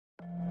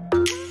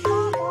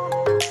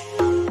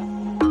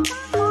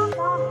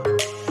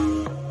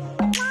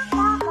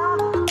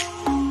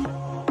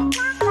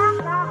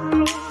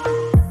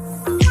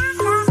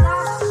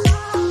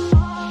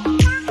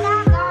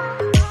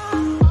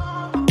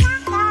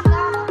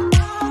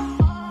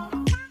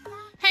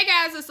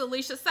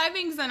Alicia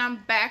Savings, and I'm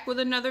back with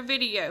another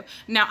video.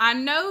 Now, I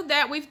know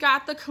that we've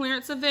got the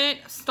clearance event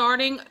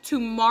starting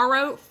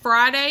tomorrow,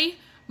 Friday,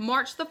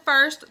 March the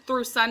 1st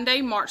through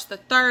Sunday, March the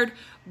 3rd,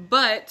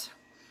 but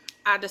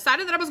I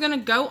decided that I was going to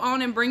go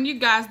on and bring you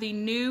guys the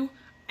new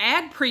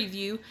ad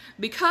preview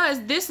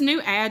because this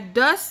new ad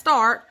does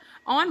start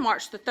on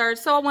March the 3rd.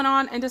 So I went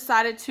on and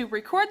decided to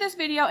record this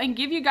video and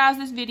give you guys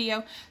this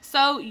video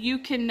so you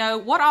can know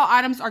what all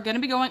items are going to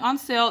be going on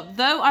sale.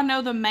 Though I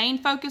know the main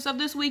focus of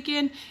this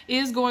weekend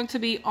is going to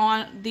be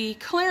on the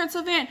clearance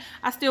event,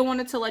 I still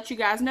wanted to let you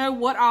guys know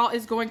what all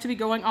is going to be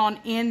going on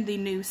in the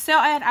new sale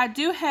ad. I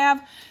do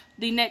have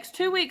the next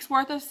 2 weeks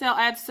worth of sale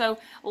ads, so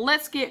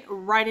let's get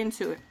right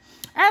into it.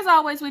 As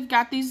always, we've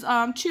got these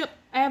chip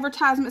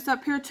advertisements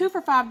up here, 2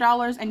 for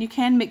 $5, and you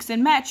can mix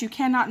and match. You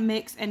cannot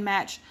mix and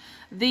match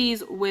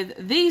these with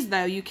these,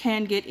 though. You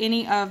can get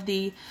any of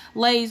the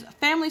Lay's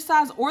family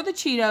size or the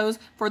Cheetos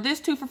for this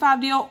 2 for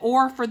 $5 deal,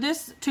 or for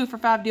this 2 for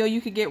 $5 deal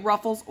you could get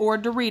Ruffles or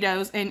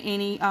Doritos in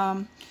any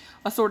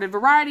assorted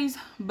varieties,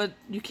 but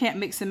you can't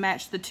mix and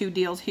match the two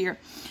deals here.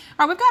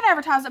 All right, we've got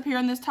advertised up here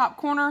in this top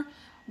corner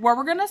where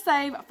we're going to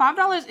save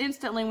 $5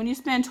 instantly when you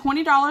spend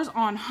 $20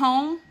 on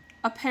home,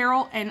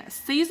 apparel, and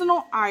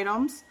seasonal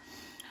items.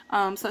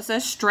 So it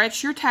says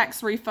stretch your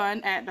tax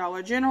refund at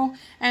Dollar General,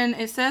 and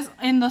it says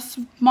in the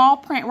small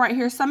print right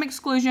here, some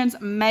exclusions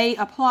may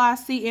apply.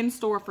 See in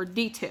store for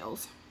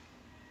details.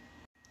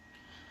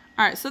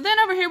 Alright, so then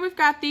over here we've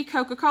got the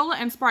Coca-Cola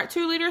and Sprite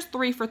 2 liters,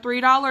 3 for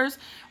 $3.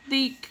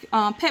 The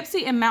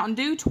Pepsi and Mountain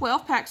Dew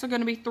 12 packs are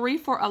going to be 3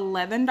 for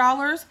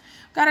 $11.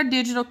 Got a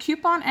digital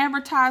coupon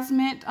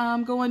advertisement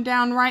going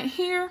down right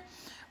here.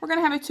 We're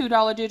going to have a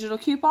 $2 digital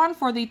coupon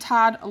for the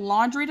Tide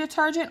laundry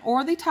detergent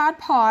or the Tide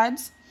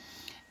Pods.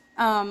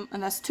 And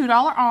that's $2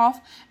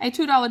 off. A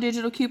 $2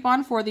 digital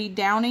coupon for the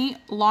Downy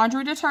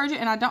laundry detergent.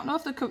 And I don't know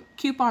if the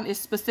coupon is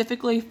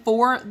specifically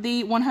for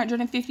the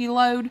 150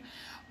 load,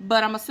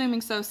 but I'm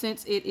assuming so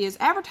since it is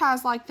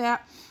advertised like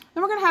that.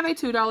 Then we're going to have a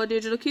 $2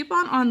 digital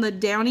coupon on the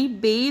Downy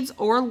beads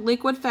or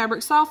liquid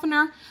fabric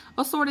softener,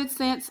 assorted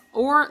scents,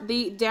 or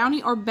the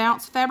Downy or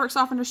Bounce fabric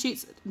softener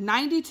sheets,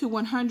 90 to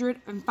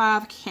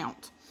 105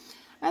 count.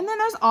 And then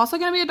there's also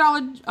going to be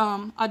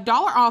a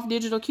dollar off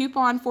digital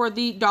coupon for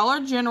the Dollar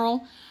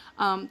General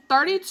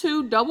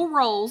 32 double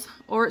rolls,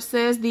 or it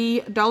says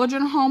the Dollar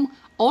General Home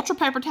Ultra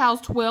Paper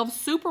Towels 12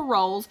 Super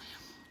Rolls.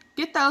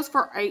 Get those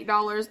for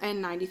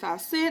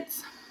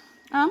 $8.95.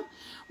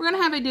 We're going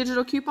to have a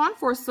digital coupon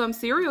for some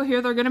cereal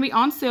here. They're going to be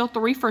on sale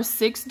 3 for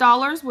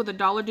 $6 with a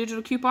 $1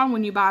 digital coupon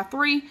when you buy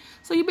 3.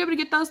 So you'll be able to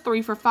get those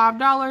 3 for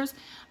 $5.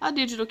 A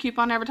digital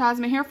coupon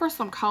advertisement here for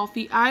some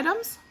coffee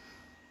items.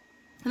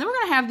 And then we're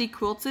going to have the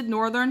Quilted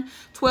Northern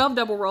 12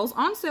 double rolls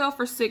on sale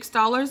for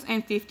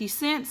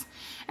 $6.50.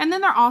 And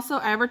then they're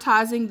also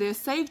advertising this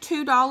save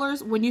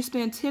 $2 when you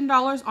spend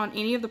 $10 on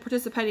any of the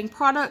participating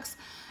products.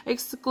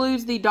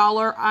 Excludes the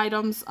dollar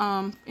items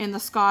in the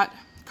Scott,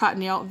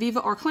 Cottonelle,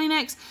 Viva, or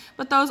Kleenex.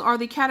 But those are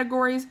the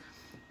categories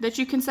that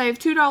you can save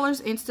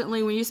 $2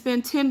 instantly when you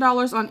spend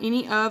 $10 on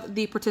any of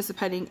the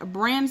participating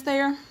brands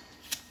there.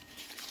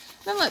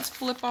 Then let's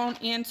flip on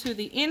into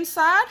the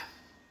inside.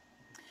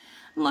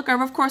 Look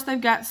over, of course, they've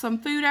got some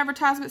food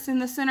advertisements in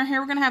the center here.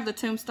 We're going to have the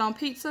Tombstone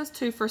Pizzas,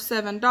 2 for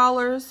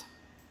 $7.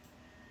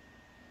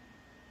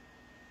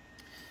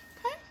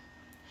 Okay.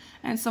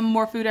 And some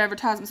more food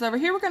advertisements over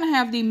here. We're going to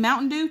have the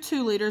Mountain Dew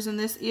 2 liters, and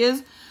this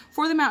is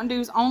for the Mountain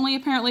Dews only.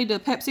 Apparently, the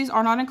Pepsis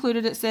are not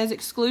included. It says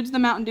excludes the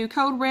Mountain Dew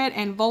Code Red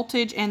and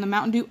Voltage and the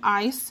Mountain Dew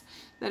Ice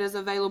that is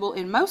available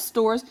in most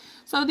stores.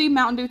 So the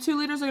Mountain Dew 2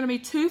 liters are going to be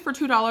 2 for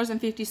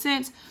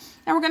 $2.50.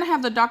 And we're going to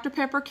have the Dr.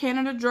 Pepper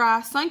Canada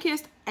Dry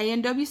Sunkissed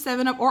A&W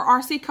 7-Up or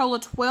RC Cola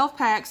 12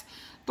 packs,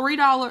 3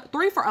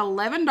 for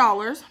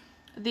 $11.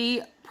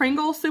 The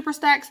Pringle Super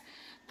Stacks,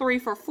 3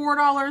 for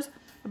 $4.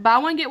 Buy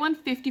one, get one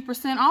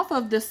 50% off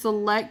of the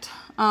select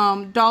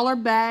dollar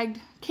bagged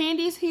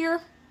candies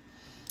here.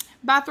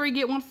 Buy 3,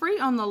 get 1 free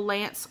on the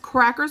Lance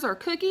crackers or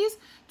cookies.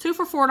 2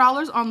 for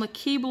 $4 on the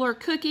Keebler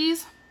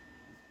cookies.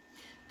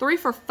 3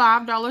 for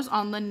 $5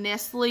 on the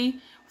Nestle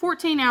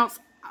 14-ounce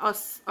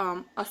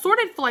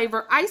assorted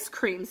flavor ice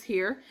creams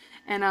here.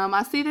 And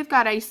I see they've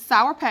got a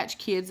Sour Patch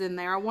Kids in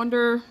there. I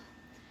wonder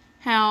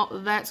how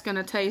that's going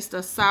to taste,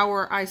 a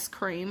sour ice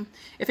cream.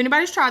 If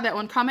anybody's tried that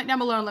one, comment down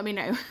below and let me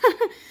know.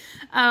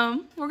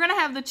 We're going to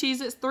have the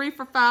Cheez-Its 3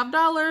 for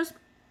 $5.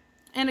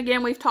 And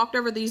again, we've talked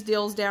over these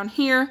deals down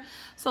here,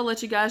 so I'll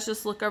let you guys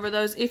just look over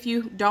those if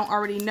you don't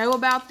already know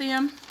about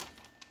them.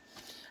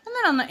 And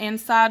then on the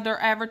inside,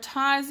 they're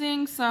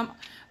advertising some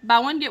buy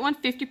one, get one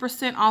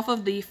 50% off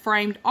of the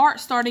framed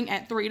art starting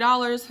at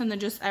 $3, and then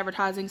just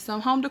advertising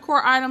some home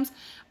decor items.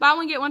 Buy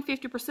one, get one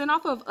 50%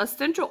 off of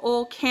Essential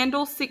Oil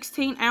Candle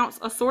 16-ounce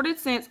assorted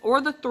scents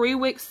or the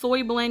 3-wick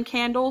soy blend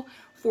candle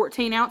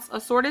 14-ounce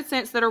assorted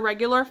scents that are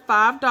regular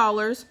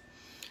 $5.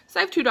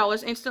 Save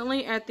 $2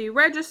 instantly at the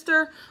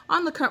register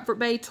on the Comfort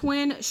Bay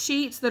twin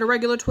sheets that are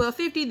regular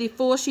 $12.50, the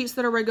full sheets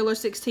that are regular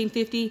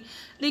 $16.50,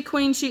 the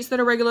queen sheets that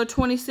are regular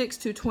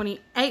 $26 to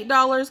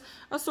 $28,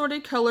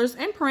 assorted colors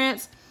and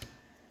prints.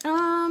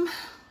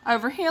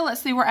 Over here,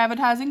 let's see, we're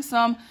advertising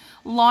some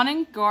lawn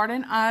and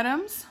garden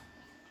items.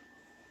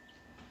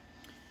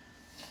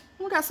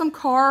 We got some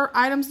car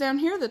items down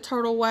here. The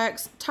Turtle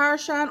Wax Tire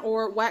Shine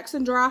or Wax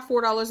and Dry,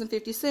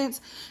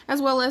 $4.50,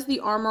 as well as the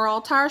Armor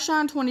All Tire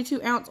Shine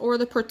 22 ounce or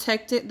the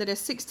Protect It that is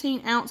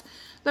 16 ounce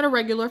that are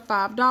regular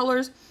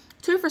 $5.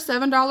 2 for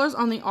 $7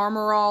 on the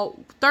Armor All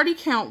 30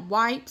 count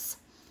wipes.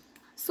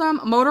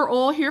 Some motor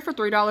oil here for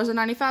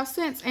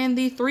 $3.95, and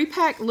the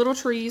 3-pack Little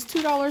Trees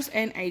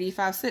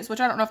 $2.85, which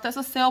I don't know if that's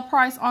a sale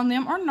price on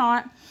them or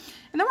not.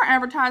 And then we're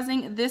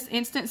advertising this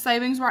instant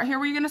savings right here,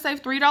 where you're going to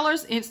save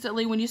 $3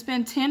 instantly when you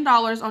spend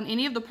 $10 on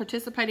any of the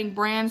participating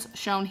brands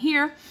shown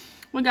here.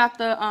 We got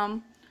the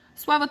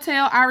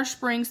Swallowtail, Irish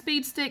Spring,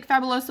 Speed Stick,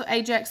 Fabuloso,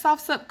 Ajax,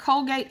 Soft Soap,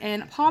 Colgate,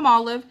 and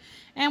Palmolive.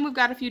 And we've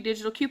got a few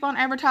digital coupon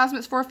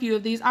advertisements for a few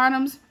of these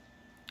items.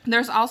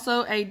 There's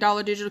also a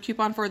 $1 digital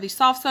coupon for the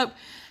Soft Soap.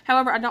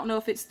 However, I don't know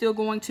if it's still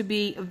going to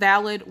be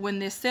valid when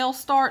this sale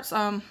starts.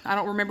 I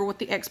don't remember what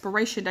the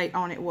expiration date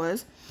on it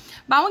was.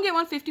 Buy one, get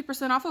one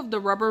 50% off of the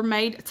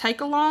Rubbermaid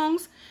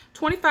Take-Alongs.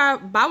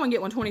 Buy one,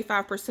 get one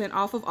 25%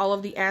 off of all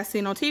of the As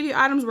Seen on TV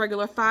items,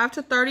 regular $5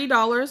 to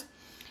 $30.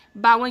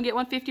 Buy one, get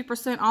one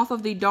 50% off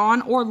of the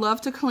Dawn or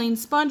Love to Clean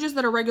sponges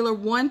that are regular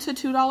 $1 to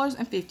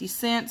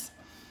 $2.50. And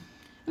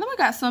then we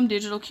got some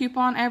digital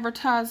coupon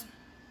advertisements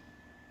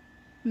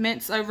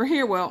over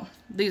here. Well,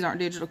 these aren't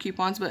digital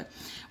coupons, but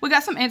we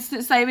got some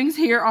instant savings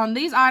here on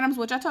these items,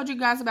 which I told you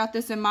guys about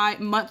this in my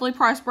monthly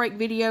price break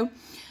video.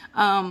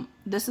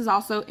 This is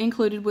also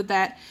included with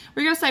that.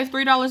 We're going to save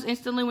 $3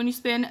 instantly when you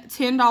spend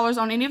 $10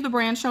 on any of the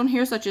brands shown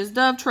here, such as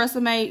Dove,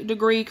 Tresemme,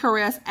 Degree,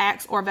 Caress,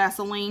 Axe, or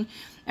Vaseline.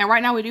 And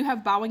right now we do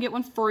have buy one, get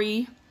one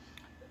free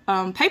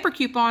paper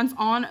coupons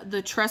on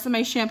the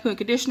Tresemme shampoo and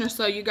conditioner,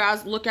 so you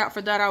guys look out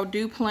for that. I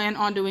do plan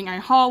on doing a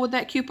haul with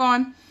that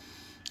coupon.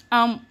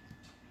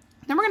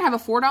 Then we're going to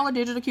have a $4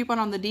 digital coupon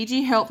on the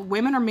DG Health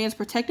Women or Men's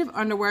Protective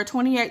Underwear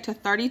 28 to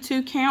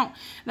 32 count.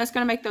 That's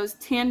going to make those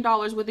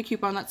 $10 with the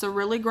coupon. That's a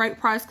really great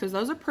price because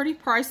those are pretty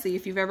pricey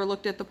if you've ever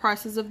looked at the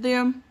prices of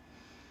them.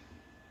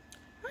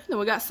 All right, then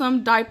we got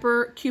some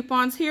diaper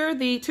coupons here.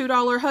 The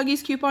 $2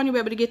 Huggies coupon, you'll be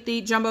able to get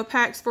the jumbo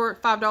packs for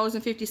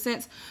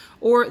 $5.50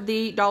 or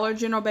the Dollar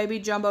General Baby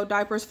Jumbo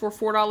Diapers for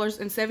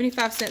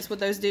 $4.75 with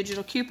those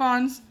digital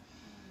coupons.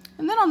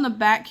 And then on the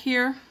back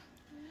here,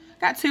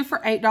 got 2 for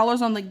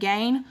 $8 on the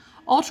Gain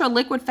Ultra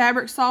Liquid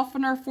Fabric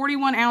Softener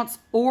 41 ounce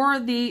or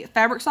the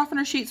Fabric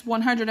Softener Sheets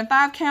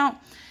 105 count,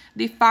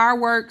 the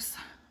Fireworks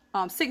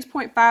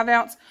 6.5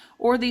 ounce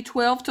or the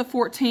 12 to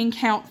 14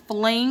 count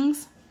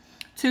Flings.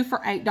 2 for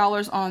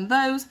 $8 on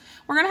those.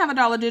 We're going to have a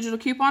 $1 digital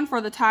coupon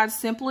for the Tide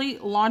Simply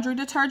Laundry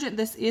Detergent.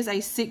 This is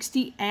a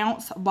 60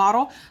 ounce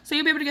bottle, so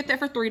you'll be able to get that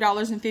for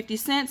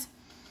 $3.50.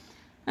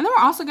 And then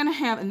we're also going to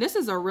have, and this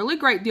is a really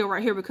great deal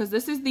right here because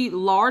this is the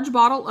large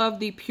bottle of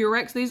the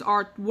Purex. These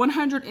are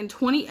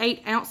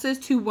 128 ounces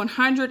to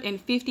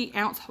 150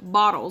 ounce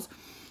bottles.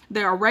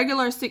 They are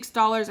regular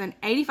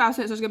 $6.85.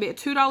 There's going to be a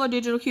 $2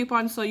 digital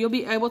coupon, so you'll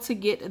be able to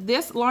get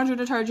this laundry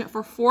detergent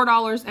for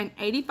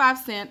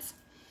 $4.85.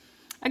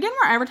 Again,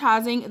 we're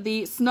advertising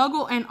the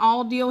Snuggle and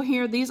All deal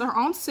here. These are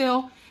on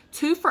sale.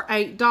 2 for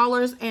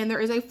 $8, and there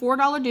is a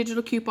 $4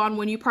 digital coupon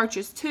when you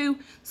purchase 2,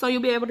 so you'll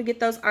be able to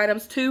get those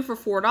items 2 for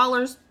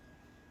 $4.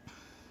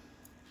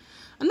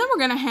 And then we're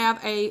going to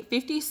have a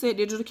 50-cent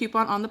digital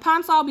coupon on the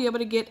Pine Sol. Be able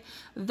to get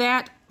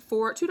that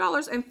for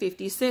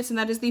 $2.50, and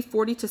that is the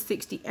 40 to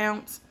 60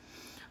 ounce.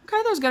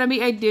 Okay, there's going to be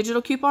a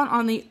digital coupon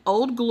on the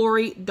Old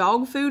Glory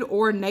dog food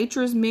or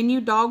Nature's Menu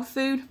dog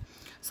food,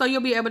 so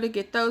you'll be able to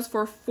get those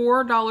for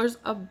 $4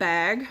 a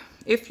bag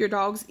if your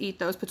dogs eat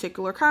those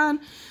particular kind.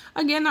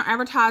 Again, they're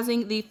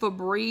advertising the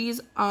Febreze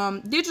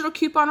digital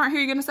coupon right here.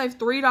 You're going to save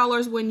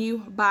 $3 when you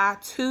buy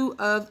 2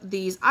 of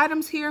these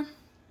items here.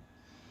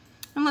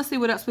 And let's see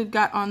what else we've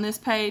got on this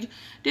page.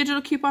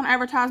 Digital coupon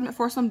advertisement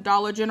for some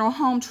Dollar General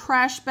home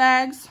trash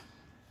bags.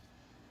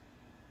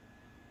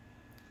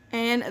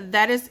 And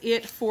that is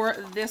it for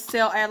this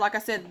sale ad. Like I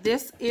said,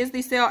 this is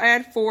the sale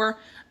ad for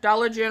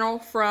Dollar General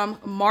from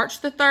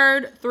March the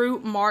 3rd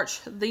through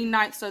March the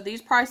 9th. So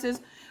these prices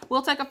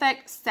will take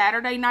effect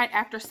Saturday night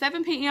after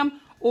 7 p.m.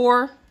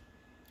 or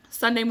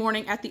Sunday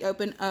morning at the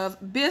open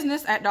of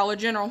business at Dollar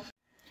General.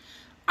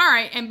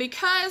 Alright, and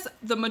because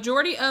the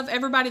majority of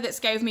everybody that's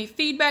gave me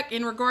feedback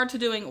in regard to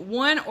doing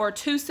 1 or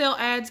 2 sale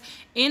ads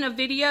in a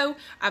video,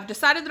 I've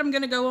decided that I'm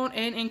going to go on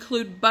and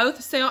include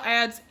both sale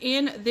ads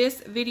in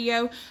this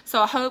video.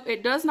 So I hope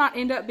it does not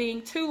end up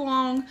being too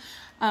long.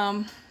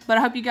 But I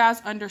hope you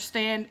guys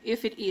understand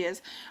if it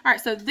is. All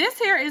right, so this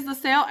here is the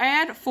sale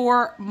ad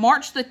for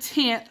March the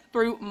 10th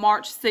through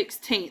March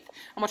 16th.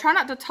 I'm going to try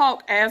not to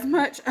talk as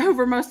much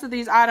over most of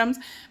these items.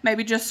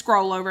 Maybe just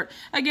scroll over it.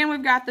 Again,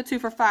 we've got the 2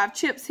 for $5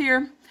 chips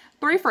here.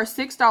 3 for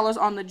 $6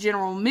 on the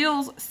General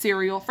Mills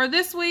cereal for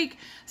this week.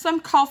 Some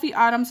coffee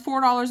items,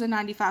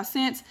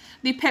 $4.95.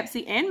 The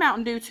Pepsi and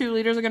Mountain Dew 2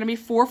 liters are going to be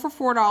 4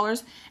 for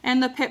 $4.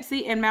 And the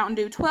Pepsi and Mountain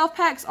Dew 12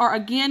 packs are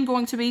again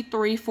going to be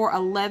 3 for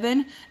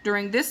 $11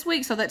 during this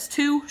week. So that's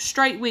 2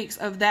 straight weeks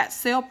of that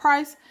sale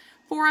price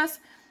for us.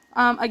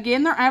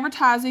 Again, they're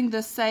advertising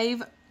the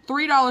save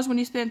 $3 when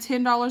you spend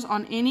 $10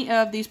 on any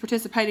of these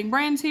participating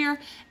brands here.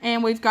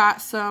 And we've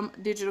got some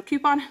digital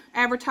coupon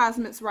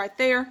advertisements right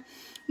there.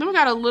 Then we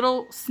got a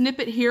little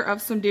snippet here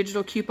of some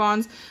digital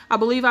coupons. I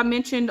believe I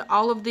mentioned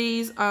all of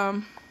these,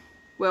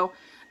 well,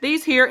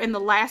 these here in the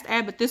last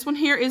ad, but this one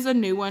here is a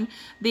new one.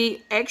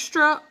 The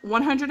extra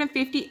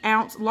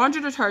 150-ounce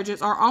laundry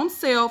detergents are on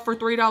sale for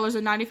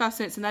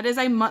 $3.95, and that is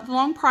a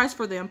month-long price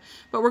for them.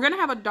 But we're going to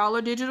have a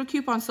 $1 digital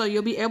coupon, so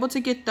you'll be able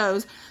to get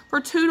those for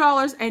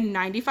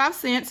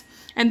 $2.95.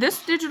 And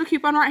this digital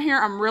coupon right here,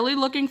 I'm really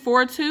looking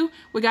forward to.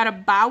 We got a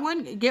buy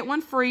one, get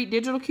one free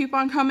digital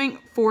coupon coming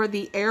for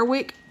the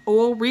Airwick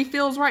oil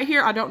refills right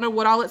here. I don't know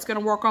what all it's going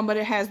to work on, but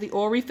it has the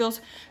oil refills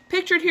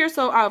pictured here,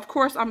 so of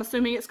course I'm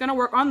assuming it's going to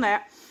work on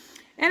that.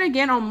 And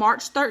again, on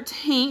March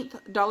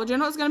 13th, Dollar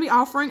General is going to be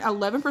offering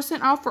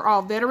 11% off for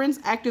all veterans,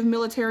 active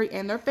military,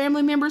 and their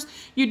family members.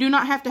 You do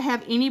not have to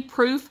have any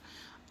proof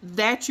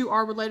that you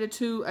are related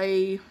to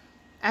a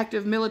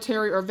active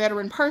military or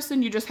veteran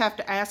person. You just have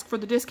to ask for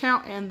the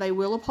discount, and they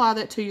will apply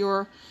that to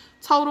your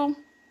total.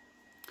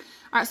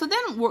 All right, so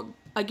then we're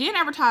again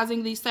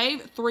advertising the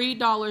save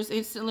 $3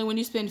 instantly when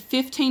you spend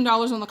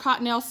 $15 on the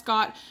Cottonelle,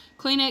 Scott,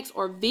 Kleenex,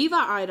 or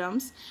Viva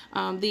items.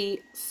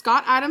 The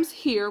Scott items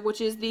here,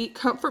 which is the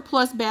Comfort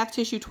Plus bath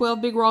tissue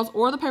 12 big rolls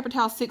or the paper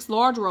towel 6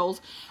 large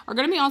rolls, are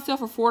going to be on sale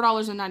for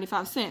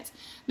 $4.95.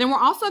 Then we're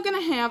also going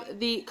to have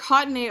the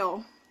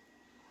Cottonelle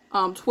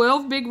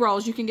 12 big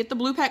rolls. You can get the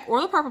blue pack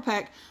or the purple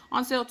pack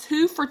on sale,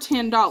 2 for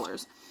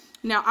 $10.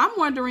 Now I'm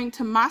wondering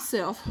to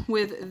myself,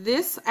 with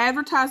this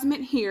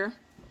advertisement here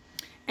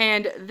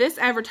and this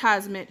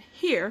advertisement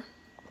here,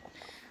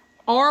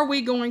 are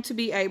we going to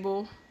be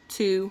able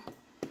to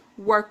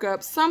work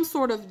up some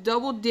sort of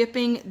double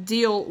dipping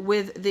deal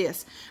with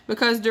this?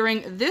 Because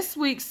during this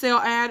week's sale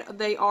ad,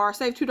 they are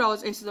save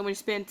 $2 instantly when you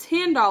spend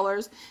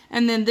 $10,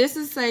 and then this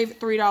is save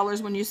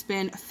 $3 when you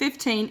spend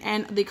 $15,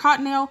 and the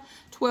Cottonelle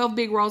 12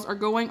 big rolls are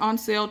going on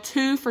sale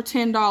 2 for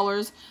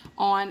 $10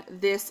 on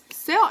this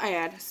sale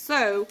ad.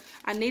 So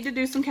I need to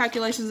do some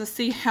calculations to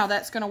see how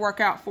that's going to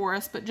work out for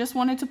us, but just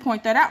wanted to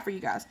point that out for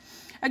you guys.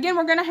 Again,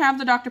 we're going to have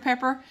the Dr.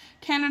 Pepper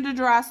Canada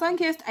Dry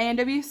Sunkissed,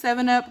 A&W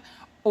 7-Up,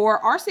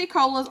 or RC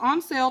Colas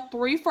on sale,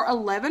 3 for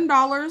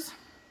 $11,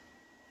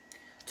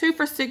 2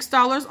 for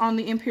 $6 on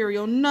the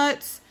Imperial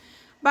Nuts,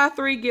 buy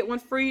 3 get 1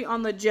 free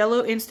on the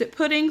Jello instant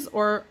puddings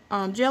or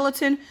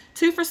gelatin,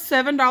 2 for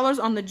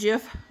 $7 on the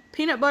Jif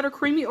peanut butter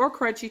creamy or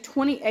crunchy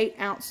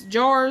 28-ounce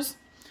jars,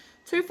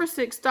 2 for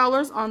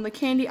 $6 on the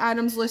candy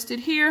items listed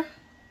here.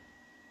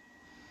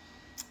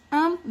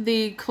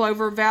 The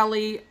Clover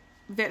Valley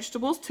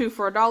vegetables, 2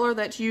 for $1.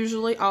 That's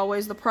usually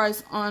always the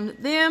price on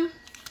them.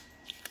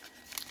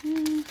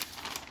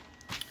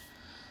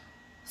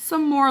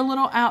 Some more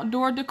little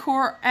outdoor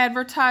decor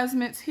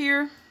advertisements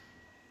here.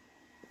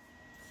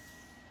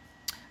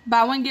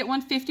 Buy one, get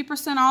one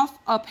 50% off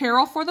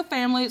apparel for the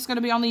family. It's going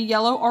to be on the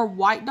yellow or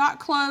white dot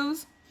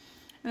clothes.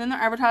 And then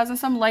they're advertising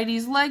some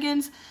ladies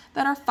leggings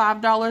that are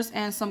 $5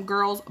 and some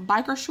girls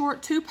biker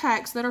short 2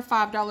 packs that are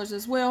 $5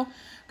 as well.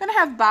 Going to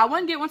have buy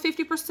one, get one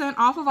 50%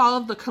 off of all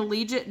of the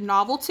collegiate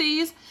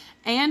novelties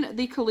and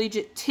the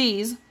collegiate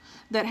tees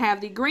that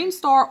have the green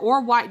star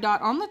or white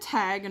dot on the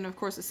tag, and of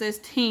course it says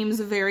teams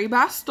vary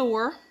by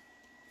store.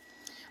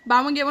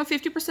 Buy one, get one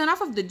 50%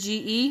 off of the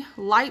GE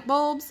light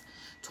bulbs,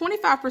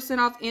 25%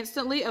 off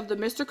instantly of the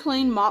Mr.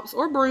 Clean mops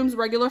or brooms,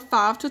 regular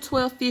 $5 to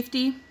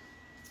 $12.50.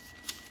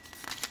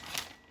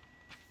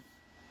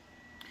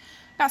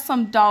 Got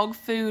some dog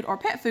food or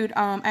pet food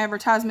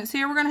advertisements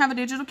here. We're going to have a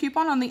digital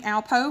coupon on the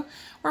Alpo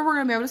where we're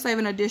going to be able to save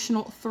an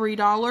additional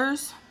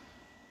 $3.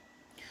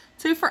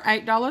 2 for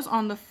 $8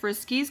 on the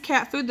Friskies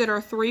cat food that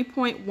are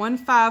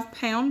 3.15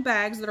 pound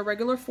bags that are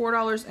regular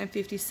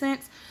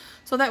 $4.50.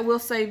 So that will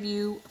save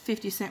you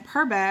 50 cents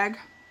per bag.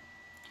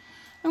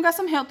 We've got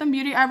some health and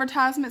beauty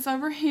advertisements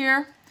over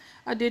here.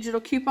 A digital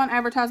coupon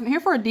advertisement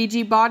here for a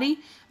DG Body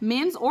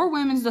men's or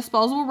women's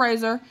disposable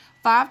razor,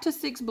 5 to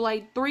 6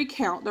 blade 3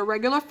 count. The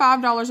regular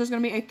 $5. There's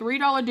going to be a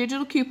 $3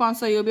 digital coupon,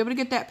 so you'll be able to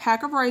get that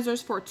pack of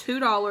razors for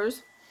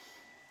 $2.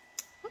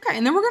 Okay,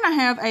 and then we're going to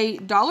have a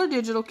 $1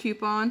 digital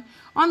coupon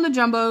on the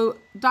jumbo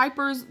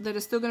diapers that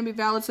is still going to be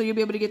valid, so you'll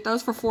be able to get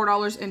those for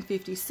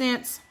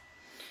 $4.50.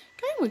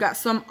 Okay, we got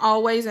some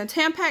Always and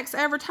Tampax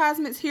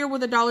advertisements here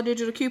with a $1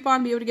 digital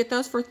coupon. Be able to get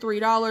those for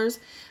 $3.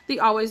 The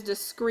Always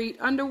Discreet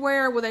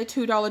underwear with a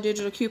 $2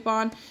 digital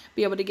coupon.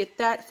 Be able to get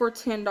that for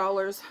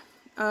 $10.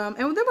 And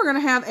then we're going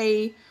to have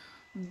a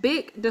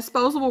big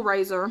disposable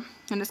razor,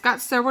 and it's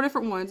got several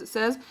different ones. It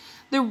says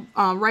the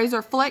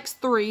Razor Flex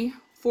 3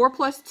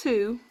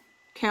 4+2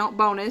 count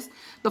bonus,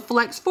 the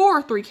Flex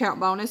 4 3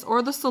 count bonus,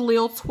 or the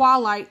Salil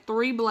Twilight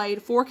 3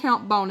 blade 4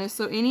 count bonus.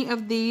 So any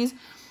of these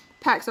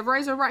packs of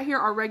razor right here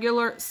are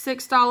regular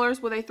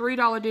 $6 with a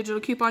 $3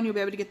 digital coupon. You'll be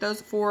able to get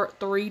those for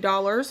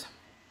 $3.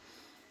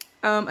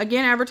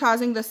 Again,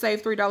 advertising the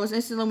save $3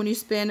 instantly when you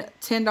spend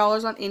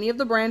 $10 on any of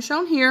the brands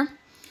shown here.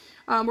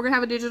 We're going to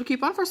have a digital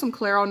coupon for some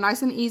Claro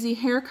Nice and Easy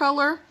hair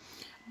color.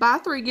 Buy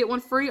 3, get 1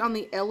 free on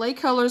the LA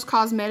Colors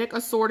Cosmetic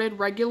Assorted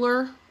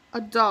regular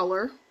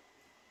 $1.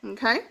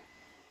 Okay.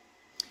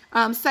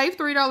 Save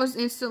 $3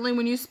 instantly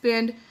when you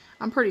spend.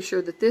 I'm pretty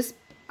sure that this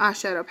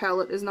eyeshadow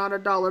palette is not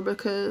 $1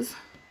 because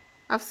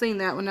I've seen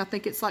that one. I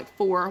think it's like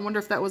 $4. I wonder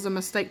if that was a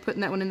mistake putting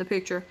that one in the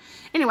picture.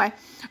 Anyway,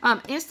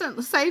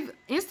 instantly save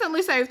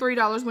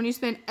 $3 when you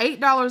spend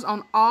 $8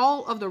 on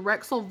all of the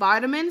Rexall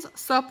vitamins,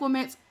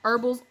 supplements,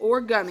 herbals,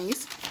 or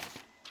gummies.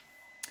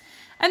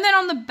 And then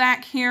on the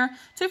back here,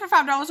 2 for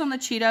 $5 on the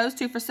Cheetos,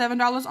 2 for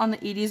 $7 on the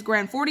Edie's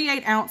Grand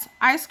 48 ounce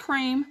ice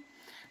cream,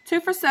 2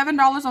 for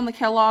 $7 on the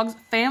Kellogg's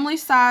family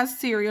size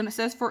cereal, and it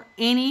says for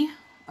any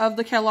of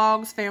the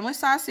Kellogg's family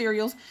size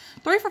cereals,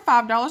 3 for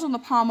 $5 on the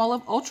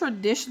Palmolive Ultra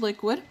Dish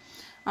Liquid,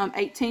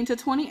 18 to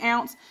 20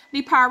 ounce.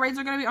 The Powerades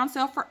are going to be on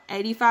sale for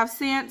 85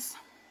 cents.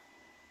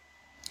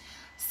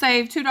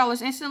 Save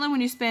 $2 instantly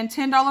when you spend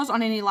 $10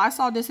 on any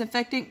Lysol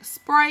disinfectant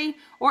spray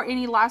or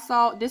any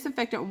Lysol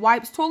disinfectant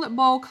wipes, toilet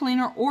bowl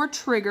cleaner, or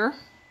trigger.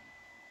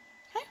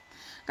 Okay.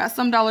 Got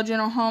some Dollar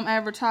General home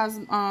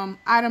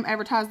item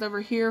advertised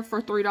over here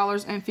for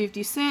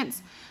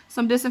 $3.50.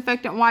 Some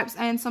disinfectant wipes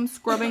and some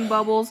scrubbing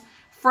bubbles,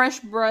 fresh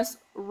brush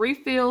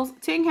refills,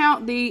 10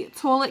 count the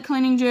toilet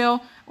cleaning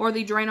gel or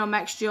the Drano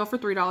Max gel for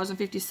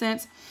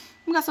 $3.50.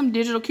 We've got some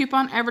digital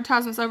coupon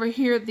advertisements over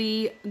here.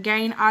 The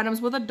Gain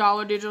items with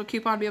 $1 digital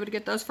coupon. Be able to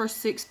get those for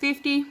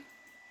 $6.50.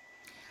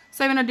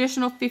 Save an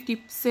additional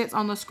 50 cents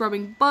on the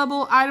scrubbing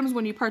bubble items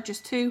when you purchase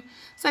 2.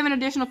 Save an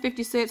additional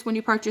 50 cents when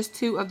you purchase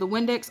 2 of the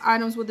Windex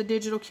items with a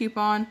digital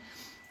coupon.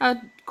 A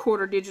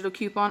quarter digital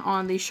coupon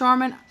on the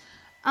Charmin.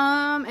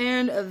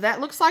 And that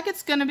looks like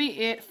it's going to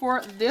be it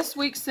for this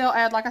week's sale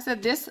ad. Like I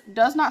said, this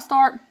does not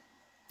start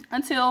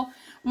until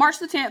March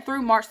the 10th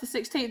through March the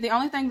 16th. The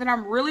only thing that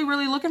I'm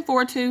really looking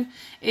forward to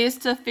is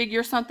to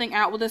figure something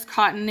out with this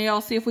cotton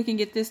nail. See if we can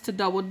get this to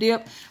double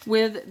dip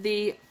with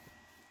the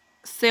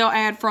sale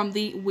ad from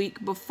the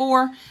week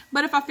before.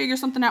 But if I figure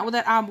something out with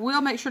it, I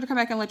will make sure to come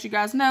back and let you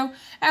guys know.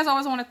 As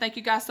always, I want to thank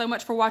you guys so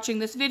much for watching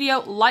this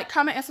video. Like,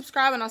 comment, and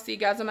subscribe, and I'll see you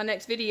guys in my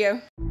next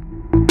video.